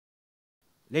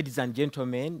Ladies and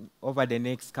gentlemen, over the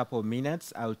next couple of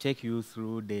minutes, I'll take you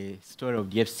through the story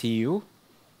of the FCU.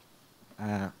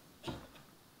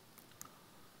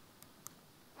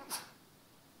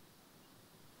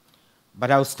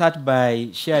 But I'll start by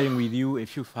sharing with you a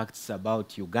few facts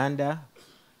about Uganda,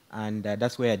 and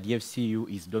that's where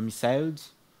DFCU is domiciled.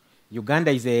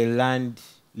 Uganda is a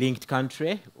land-linked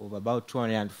country of about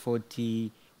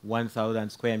 241,000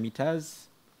 square meters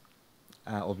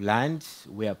of land.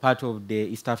 We are part of the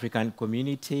East African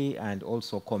Community and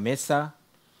also COMESA.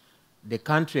 The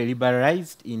country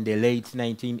liberalized in the late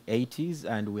 1980s,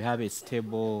 and we have a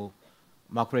stable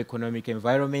macroeconomic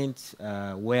environment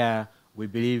where we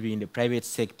believe in the private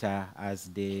sector as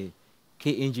the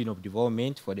key engine of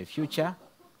development for the future.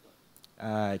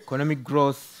 Economic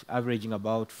growth averaging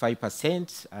about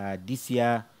 5%. This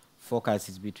year, focus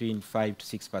is between 5 to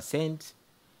 6%.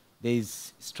 There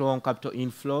is strong capital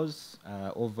inflows,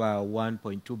 over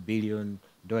 $1.2 billion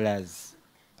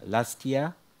last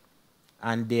year.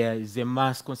 And there is a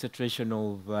mass concentration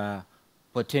of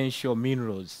potential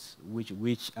minerals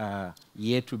which are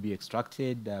yet to be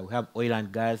extracted. We have oil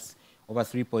and gas, over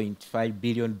 3.5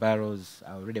 billion barrels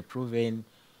are already proven,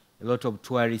 a lot of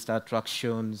tourist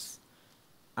attractions,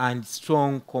 and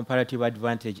strong comparative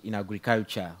advantage in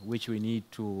agriculture, which we need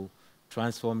to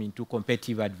transform into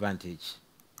competitive advantage.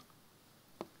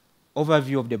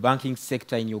 Overview of the banking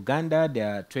sector in Uganda.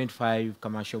 There are 25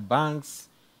 commercial banks,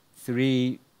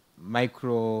 3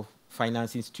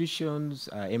 microfinance institutions,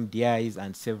 MDIs,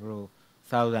 and several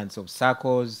thousands of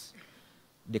SACCOs.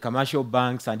 The commercial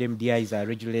banks and MDIs are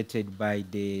regulated by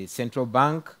the central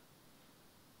bank.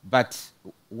 But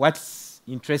what's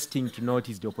interesting to note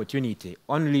is the opportunity.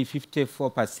 Only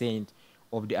 54%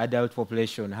 of the adult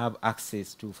population have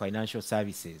access to financial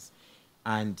services.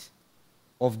 And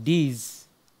of these,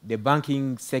 the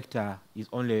banking sector is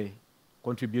only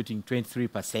contributing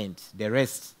 23%. The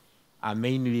rest are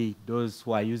mainly those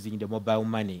who are using the mobile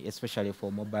money, especially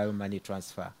for mobile money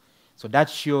transfer. So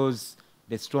that shows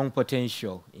the strong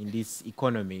potential in this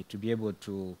economy to be able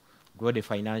to grow the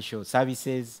financial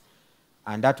services.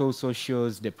 And that also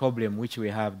shows the problem which we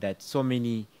have, that so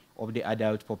many of the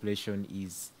adult population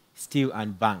is still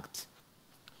unbanked.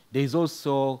 There is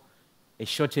also a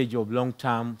shortage of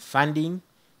long-term funding,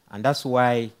 and that's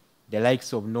why the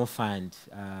likes of No Fund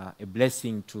are a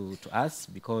blessing to us,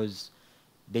 because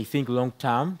they think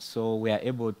long-term, so we are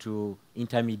able to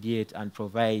intermediate and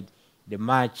provide the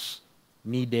much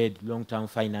needed long-term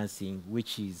financing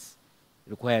which is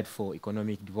required for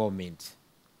economic development.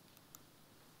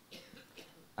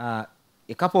 A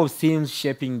couple of themes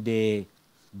shaping the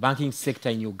banking sector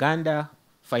in Uganda.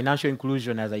 Financial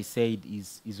inclusion, as I said,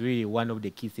 is really one of the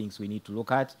key things we need to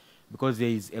look at, because there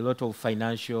is a lot of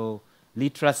financial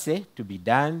literacy to be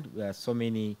done, where so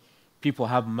many people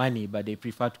have money, but they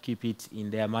prefer to keep it in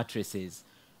their mattresses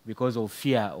because of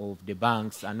fear of the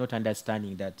banks and not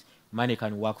understanding that money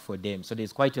can work for them. So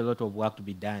there's quite a lot of work to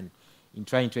be done in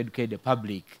trying to educate the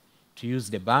public to use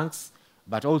the banks,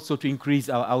 but also to increase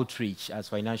our outreach as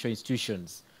financial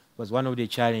institutions. Because one of the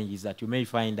challenges is that you may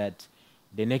find that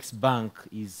the next bank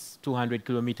is 200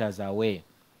 kilometers away.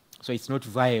 So it's not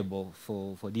viable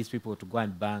for these people to go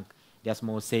and bank their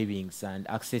small savings, and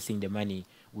accessing the money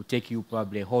will take you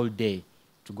probably a whole day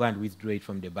to go and withdraw it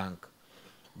from the bank.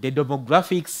 The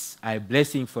demographics are a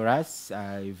blessing for us,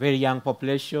 a very young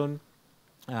population,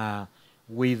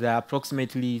 with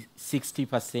approximately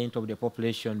 60% of the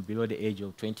population below the age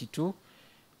of 22,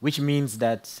 which means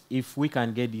that if we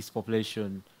can get this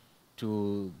population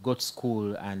to go to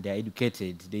school and they're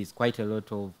educated, there's quite a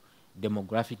lot of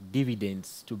demographic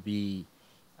dividends to be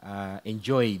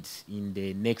enjoyed in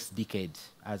the next decade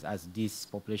as this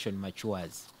population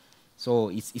matures. So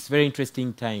it's very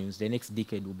interesting times. The next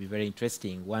decade will be very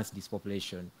interesting once this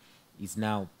population is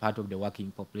now part of the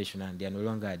working population and they are no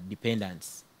longer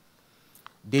dependents.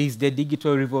 There is the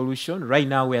digital revolution. Right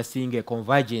now we are seeing a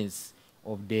convergence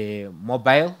of the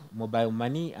mobile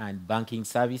money and banking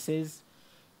services,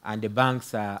 and the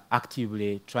banks are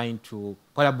actively trying to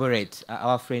collaborate.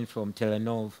 Our friend from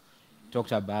Telenor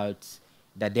talked about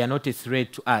that they are not a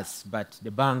threat to us, but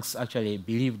the banks actually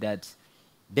believe that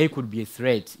they could be a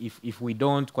threat. If we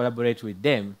don't collaborate with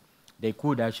them, they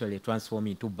could actually transform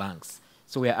into banks.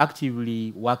 So we are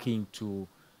actively working to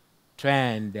try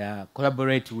and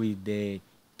collaborate with the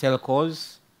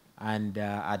telcos, and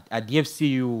at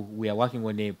DFCU we are working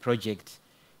on a project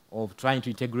of trying to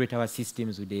integrate our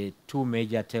systems with the 2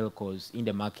 major telcos in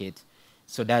the market,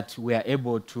 so that we are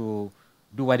able to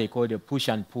do what they call the push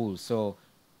and pull. So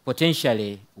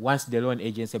potentially, once the loan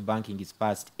agency banking is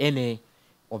passed, any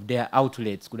of their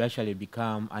outlets could actually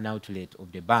become an outlet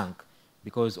of the bank.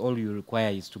 because all you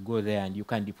require is to go there and you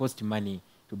can deposit money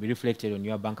to be reflected on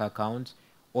your bank account,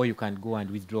 or you can go and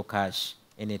withdraw cash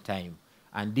anytime.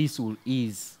 And this will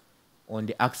ease on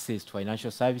the access to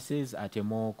financial services at a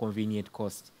more convenient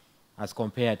cost as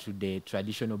compared to the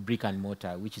traditional brick and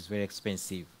mortar, which is very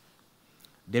expensive.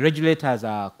 The regulators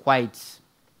are quite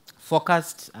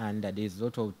focused, and there's a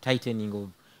lot of tightening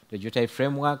of the regulatory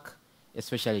framework,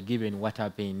 especially given what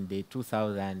happened in the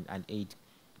 2008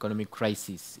 economic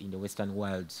crisis in the Western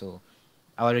world. So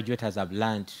our regulators have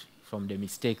learned from the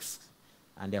mistakes,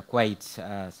 and they're quite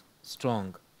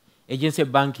strong. Agency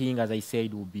banking, as I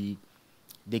said, will be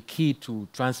the key to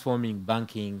transforming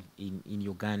banking in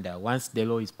Uganda. Once the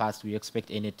law is passed, we expect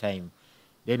any time,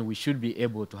 then we should be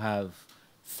able to have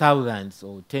thousands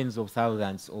or tens of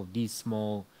thousands of these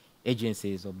small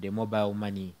agencies of the mobile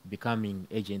money becoming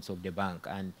agents of the bank,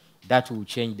 and that will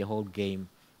change the whole game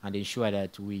and ensure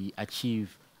that we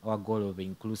achieve our goal of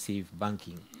inclusive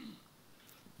banking.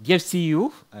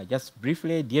 DFCU, just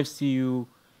briefly, DFCU,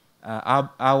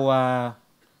 our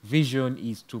vision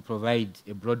is to provide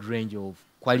a broad range of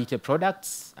quality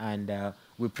products, and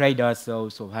we pride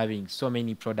ourselves of having so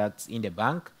many products in the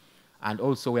bank, and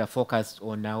also we are focused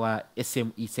on our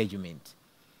SME segment.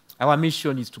 Our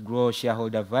mission is to grow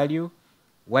shareholder value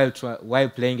while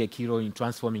playing a key role in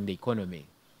transforming the economy.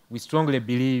 We strongly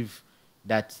believe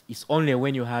that it's only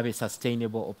when you have a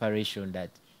sustainable operation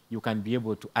that you can be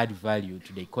able to add value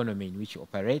to the economy in which you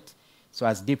operate. So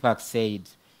as Deepak said,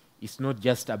 it's not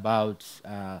just about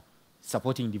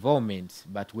supporting development,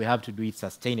 but we have to do it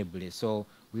sustainably. So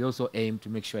we also aim to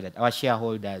make sure that our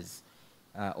shareholders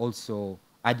are also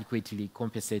adequately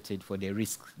compensated for the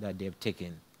risk that they've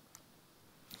taken.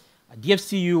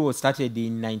 DFCU was started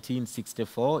in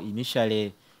 1964,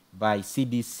 initially by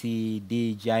CDC,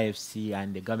 DJIFC,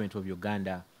 and the government of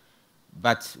Uganda.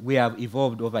 But we have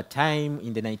evolved over time.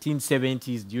 In the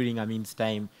 1970s, during Amin's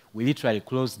time, we literally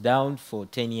closed down for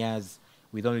 10 years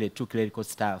with only 2 clerical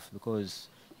staff because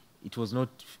it was not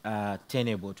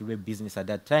tenable to do business at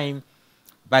that time.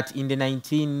 But in the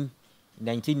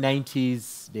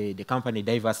 1990s, the company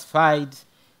diversified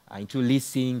into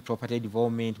leasing, property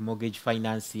development, mortgage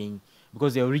financing,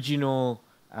 because the original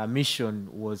mission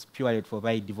was purely to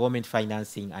provide development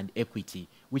financing and equity,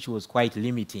 which was quite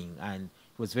limiting, and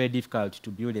it was very difficult to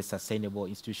build a sustainable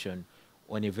institution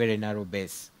on a very narrow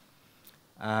base.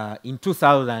 In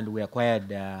 2000, we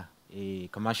acquired a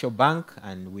commercial bank,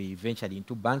 and we ventured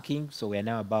into banking, so we are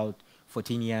now about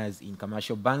 14 years in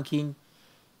commercial banking.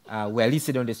 We are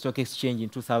listed on the stock exchange in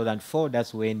 2004.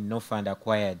 That's when No Fund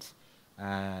acquired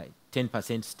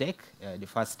 10% stake the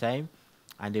first time.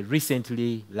 And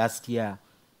recently, last year,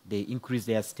 they increased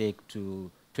their stake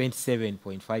to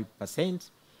 27.5%.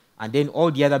 And then all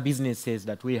the other businesses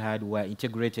that we had were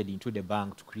integrated into the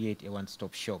bank to create a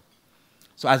one-stop shop.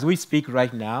 So as we speak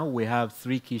right now, we have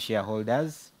 3 key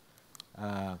shareholders.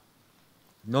 No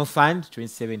Fund,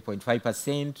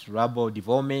 27.5%, Rabo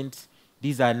Development.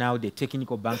 These are now the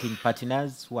technical banking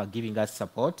partners who are giving us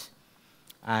support.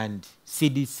 And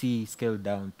CDC scaled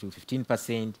down to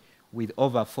 15% with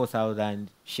over 4,000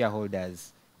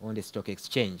 shareholders on the stock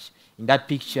exchange. In that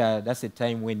picture, that's the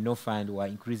time when No Fund were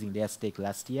increasing their stake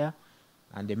last year,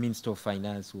 and the Minister of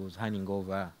Finance was handing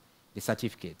over the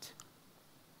certificate.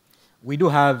 We do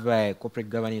have a corporate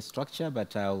governance structure,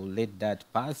 but I'll let that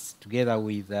pass, together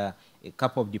with a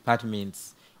couple of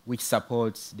departments which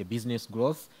supports the business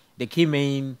growth. The key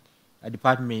main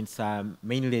departments are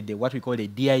mainly what we call the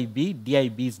DIB.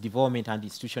 DIB is Development and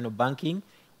Institutional Banking,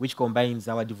 which combines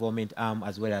our development arm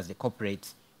as well as the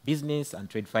corporate business and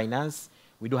trade finance.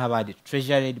 We do have the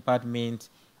Treasury Department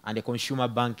and the Consumer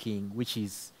Banking, which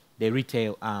is the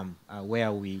retail arm,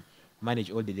 where we manage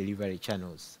all the delivery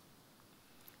channels.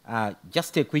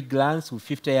 Just a quick glance, with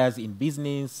 50 years in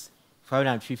business,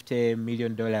 $550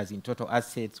 million in total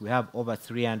assets. We have over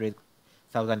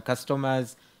 300,000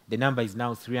 customers. The number is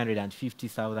now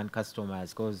 350,000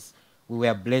 customers, because we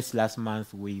were blessed last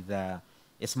month with a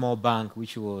small bank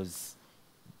which was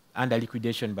under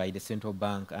liquidation by the central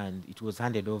bank, and it was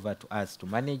handed over to us to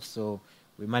manage. So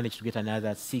we managed to get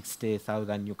another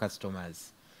 60,000 new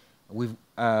customers. We've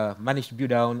managed to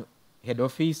build our own head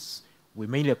office. We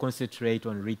mainly concentrate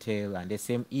on retail and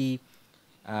SME.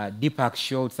 Deepak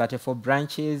showed 34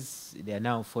 branches. They are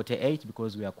now 48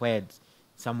 because we acquired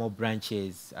some more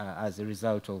branches as a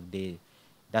result of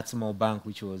that small bank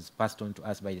which was passed on to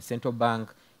us by the central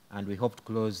bank, and we hope to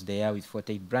close the year with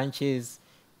 48 branches.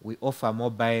 We offer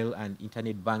mobile and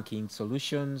internet banking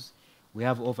solutions. We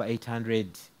have over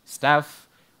 800 staff,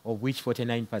 of which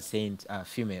 49% are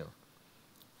female.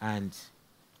 And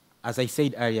as I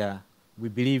said earlier, we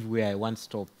believe we are a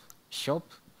one-stop shop.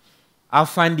 Our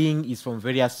funding is from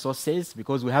various sources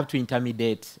because we have to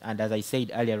intermediate, and as I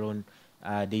said earlier on,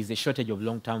 there is a shortage of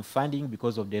long-term funding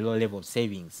because of the low level of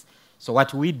savings. So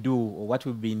what we do, or what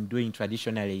we've been doing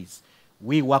traditionally, is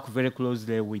we work very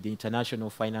closely with the international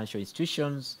financial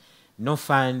institutions, no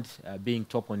fund being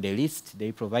top on the list.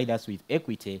 They provide us with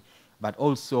equity, but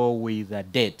also with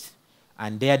debt.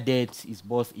 And their debt is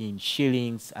both in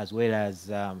shillings as well as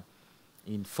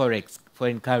in forex,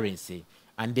 foreign currency.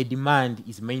 And the demand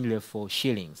is mainly for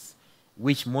shillings,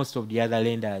 which most of the other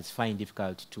lenders find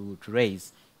difficult to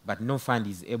raise, but no fund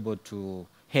is able to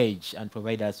hedge and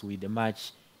provide us with the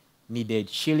much needed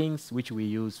shillings, which we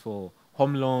use for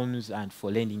home loans and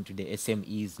for lending to the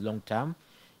SMEs long term.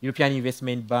 European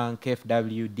Investment Bank,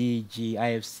 FW, DG,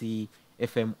 IFC,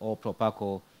 FMO,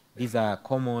 Propaco, these are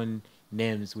common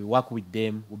names. We work with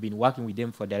them. We've been working with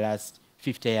them for the last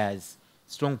 50 years,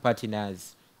 strong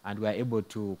partners, and we are able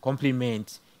to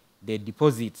complement the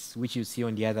deposits which you see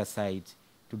on the other side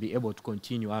to be able to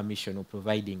continue our mission of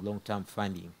providing long-term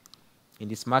funding in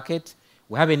this market.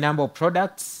 We have a number of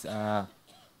products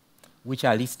which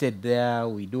are listed there.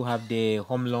 We do have the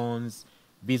home loans,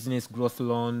 business growth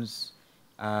loans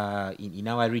in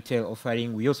our retail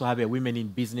offering. We also have a women in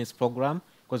business program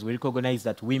because we recognize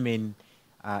that women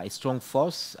are a strong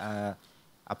force.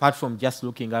 Apart from just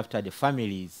looking after the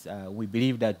families, we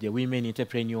believe that the women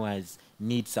entrepreneurs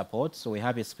need support. So we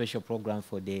have a special program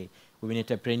for the women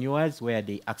entrepreneurs where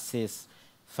they access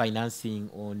financing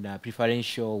on a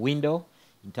preferential window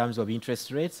in terms of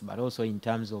interest rates, but also in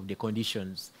terms of the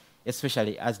conditions,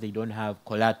 especially as they don't have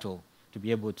collateral to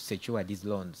be able to secure these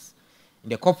loans. In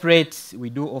the corporate, we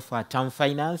do offer term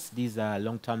finance. These are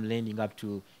long-term lending up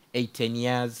to 8-10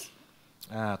 years.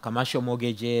 Commercial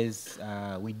mortgages,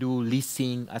 we do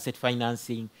leasing, asset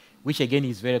financing, which again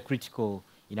is very critical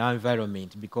in our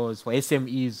environment because for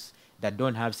SMEs that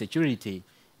don't have security,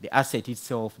 the asset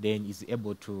itself then is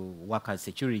able to work as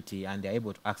security and they're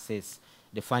able to access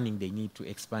the funding they need to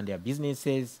expand their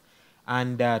businesses.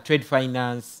 And trade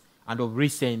finance, and of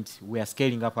recent, we are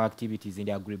scaling up our activities in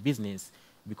the agribusiness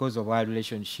because of our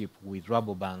relationship with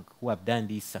Rabobank, who have done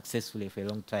this successfully for a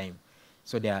long time.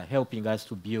 So they are helping us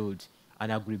to build an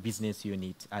agribusiness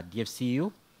unit at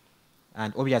DFCU.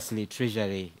 And obviously,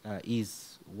 Treasury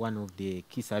is one of the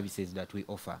key services that we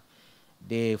offer.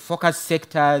 The focus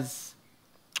sectors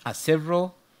are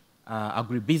several: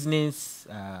 agribusiness,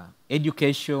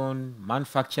 education,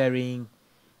 manufacturing.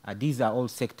 These are all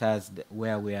sectors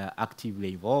where we are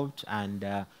actively involved,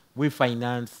 and we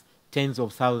finance tens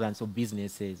of thousands of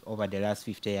businesses over the last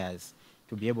 50 years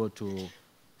to be able to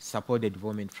support the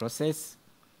development process.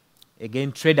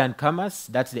 Again, trade and commerce,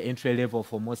 that's the entry level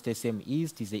for most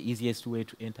SMEs. It is the easiest way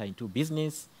to enter into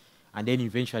business. And then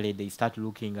eventually they start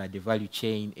looking at the value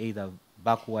chain, either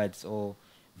backwards or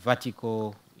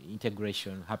vertical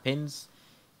integration happens.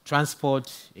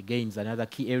 Transport, again, is another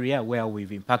key area where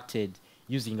we've impacted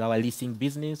using our leasing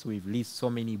business. We've leased so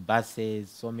many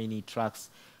buses, so many trucks.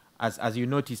 As you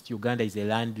noticed, Uganda is a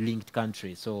land-linked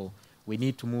country, so we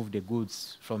need to move the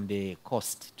goods from the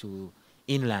coast to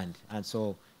inland. And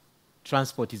so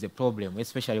transport is a problem,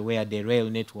 especially where the rail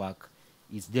network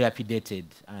is dilapidated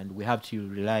and we have to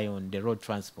rely on the road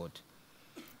transport.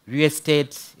 Real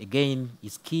estate, again,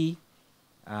 is key.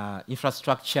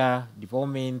 Infrastructure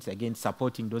development, again,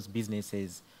 supporting those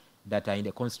businesses that are in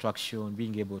the construction,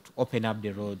 being able to open up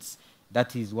the roads.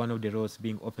 That is one of the roads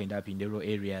being opened up in the rural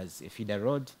areas, a feeder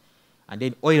road. And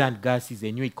then oil and gas is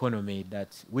a new economy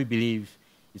that we believe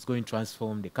is going to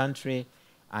transform the country.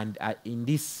 And in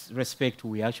this respect,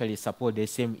 we actually support the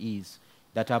SMEs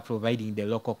that are providing the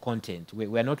local content.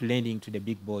 We are not lending to the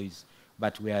big boys,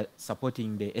 but we are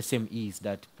supporting the SMEs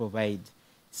that provide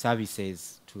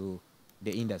services to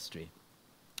the industry.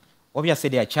 Obviously,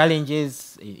 there are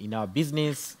challenges in our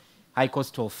business, high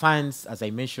cost of funds. As I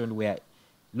mentioned, we're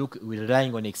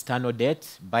relying on external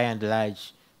debt. By and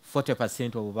large,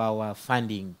 40% of our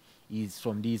funding is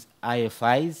from these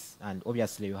IFIs, and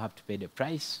obviously you have to pay the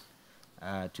price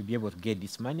to be able to get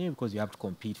this money because you have to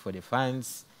compete for the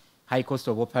funds. High cost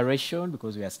of operation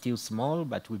because we are still small,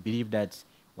 but we believe that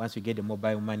once we get the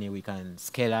mobile money, we can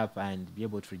scale up and be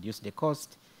able to reduce the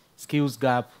cost. Skills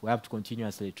gap, we have to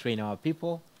continuously train our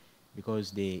people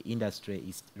because the industry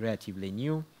is relatively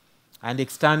new. And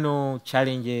external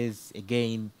challenges,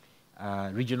 again,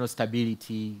 regional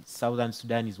stability. Southern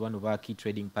Sudan is one of our key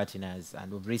trading partners,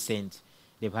 and of recent,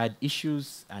 they've had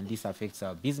issues, and this affects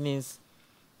our business.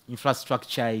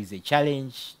 Infrastructure is a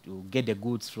challenge to get the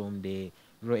goods from the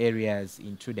rural areas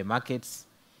into the markets.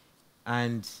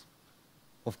 And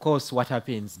of course, what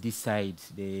happens this side,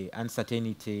 the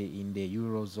uncertainty in the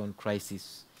Eurozone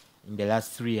crisis in the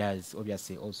last 3 years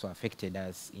obviously also affected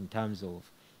us in terms of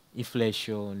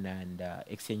inflation and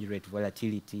exchange rate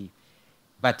volatility.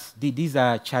 But these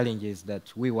are challenges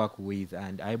that we work with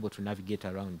and are able to navigate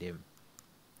around them.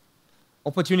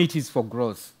 Opportunities for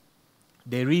growth.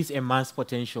 There is immense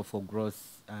potential for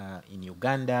growth in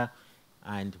Uganda,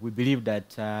 and we believe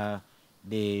that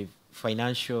the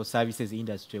financial services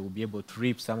industry will be able to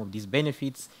reap some of these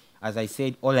benefits. As I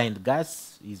said, oil and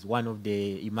gas is one of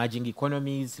the emerging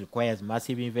economies, requires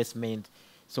massive investment.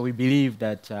 So we believe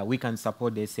that we can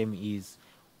support the SMEs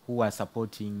who are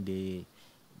supporting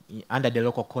under the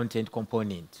local content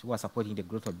component, who are supporting the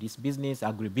growth of this business,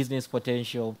 agribusiness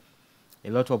potential, a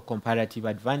lot of comparative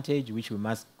advantage, which we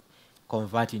must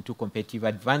convert into competitive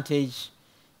advantage,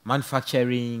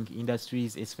 manufacturing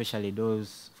industries, especially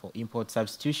those for import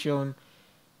substitution.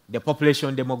 The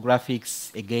population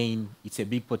demographics, again, it's a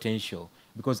big potential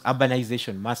because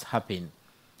urbanization must happen.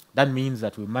 That means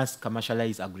that we must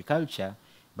commercialize agriculture,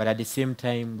 but at the same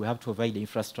time, we have to provide the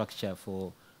infrastructure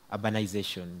for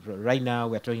urbanization. Right now,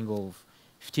 we're talking of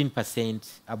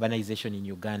 15% urbanization in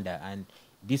Uganda, and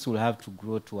this will have to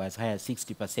grow to as high as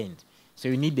 60%. So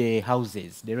you need the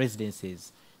houses, the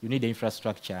residences, you need the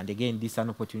infrastructure. And again, this is an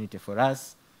opportunity for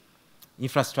us.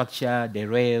 Infrastructure, the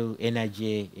rail,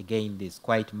 energy, again, there's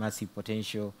quite massive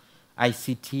potential.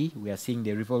 ICT, we are seeing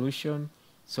the revolution.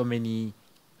 So many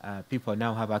people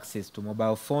now have access to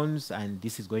mobile phones, and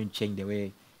this is going to change the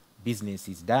way business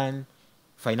is done.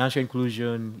 Financial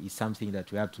inclusion is something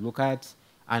that we have to look at.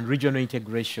 And regional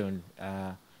integration.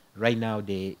 Right now,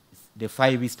 the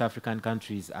 5 East African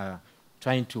countries are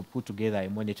trying to put together a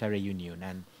monetary union,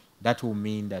 and that will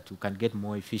mean that we can get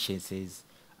more efficiencies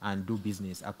and do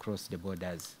business across the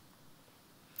borders.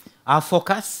 Our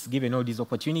focus, given all these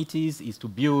opportunities, is to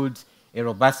build a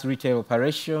robust retail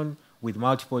operation with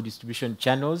multiple distribution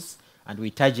channels, and we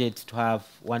target to have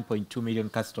 1.2 million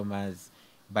customers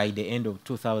by the end of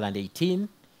 2018.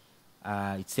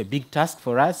 It's a big task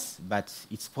for us, but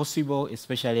it's possible,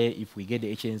 especially if we get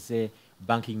the HNSA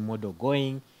banking model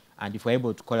going, and if we're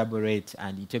able to collaborate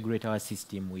and integrate our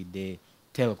system with the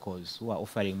telcos who are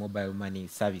offering mobile money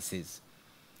services.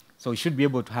 So we should be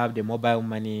able to have the mobile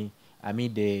money,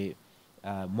 the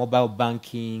mobile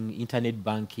banking, internet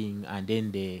banking, and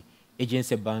then the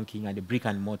agency banking and the brick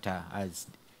and mortar as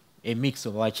a mix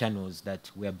of our channels that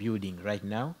we are building right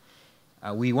now.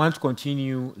 We want to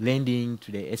continue lending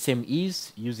to the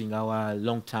SMEs using our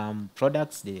long-term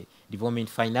products, the development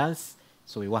finance.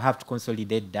 So we will have to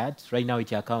consolidate that. Right now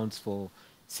it accounts for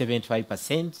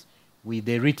 75%. With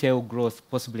the retail growth,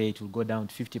 possibly it will go down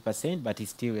to 50%, but it's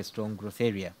still a strong growth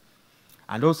area.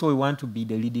 And also we want to be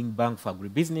the leading bank for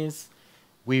agribusiness.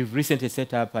 We've recently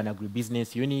set up an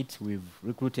agribusiness unit. We've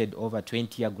recruited over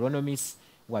 20 agronomists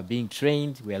who are being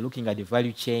trained. We are looking at the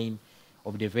value chain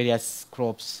of the various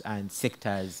crops and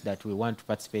sectors that we want to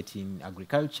participate in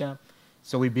agriculture.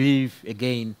 So we believe,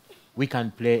 again, we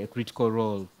can play a critical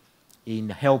role in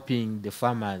helping the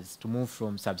farmers to move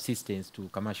from subsistence to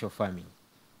commercial farming.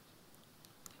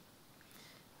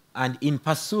 And in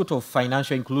pursuit of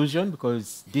financial inclusion,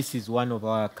 because this is one of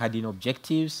our cardinal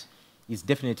objectives, is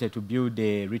definitely to build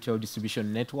a retail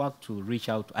distribution network to reach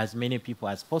out to as many people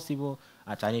as possible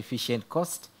at an efficient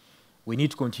cost. We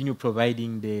need to continue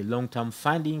providing the long-term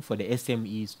funding for the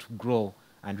SMEs to grow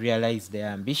and realize their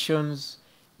ambitions.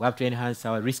 We have to enhance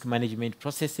our risk management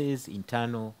processes,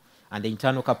 internal, and the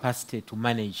internal capacity to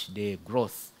manage the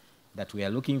growth that we are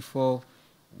looking for.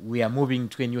 We are moving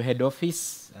to a new head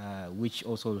office, which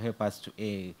also will help us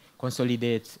to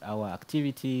consolidate our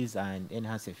activities and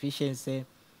enhance efficiency.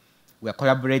 We are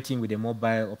collaborating with the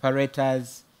mobile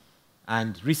operators,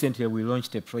 and recently we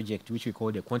launched a project which we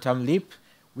call the Quantum Leap,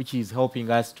 which is helping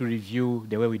us to review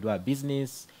the way we do our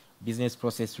business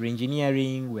process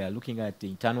re-engineering. We are looking at the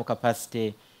internal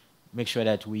capacity, make sure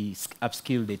that we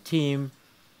upskill the team.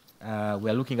 We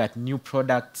are looking at new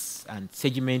products and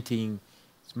segmenting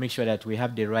to make sure that we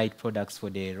have the right products for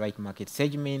the right market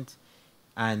segment,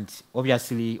 and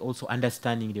obviously also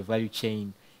understanding the value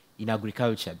chain in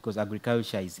agriculture, because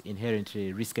agriculture is inherently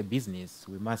a risky business.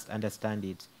 We must understand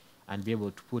it and be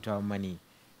able to put our money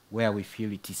where we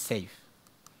feel it is safe.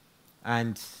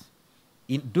 And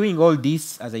in doing all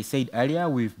this, as I said earlier,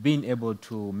 we've been able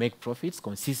to make profits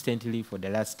consistently for the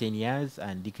last 10 years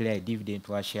and declare a dividend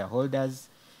to our shareholders.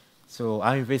 So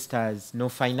our investors, no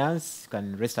finance,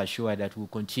 can rest assured that we'll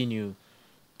continue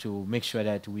to make sure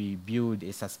that we build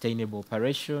a sustainable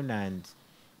operation and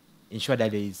ensure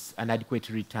that there is an adequate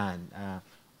return.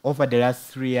 Over the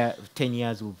last 10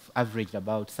 years, we've averaged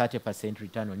about 30%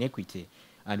 return on equity,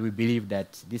 and we believe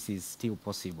that this is still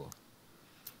possible.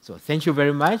 So thank you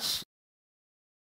very much.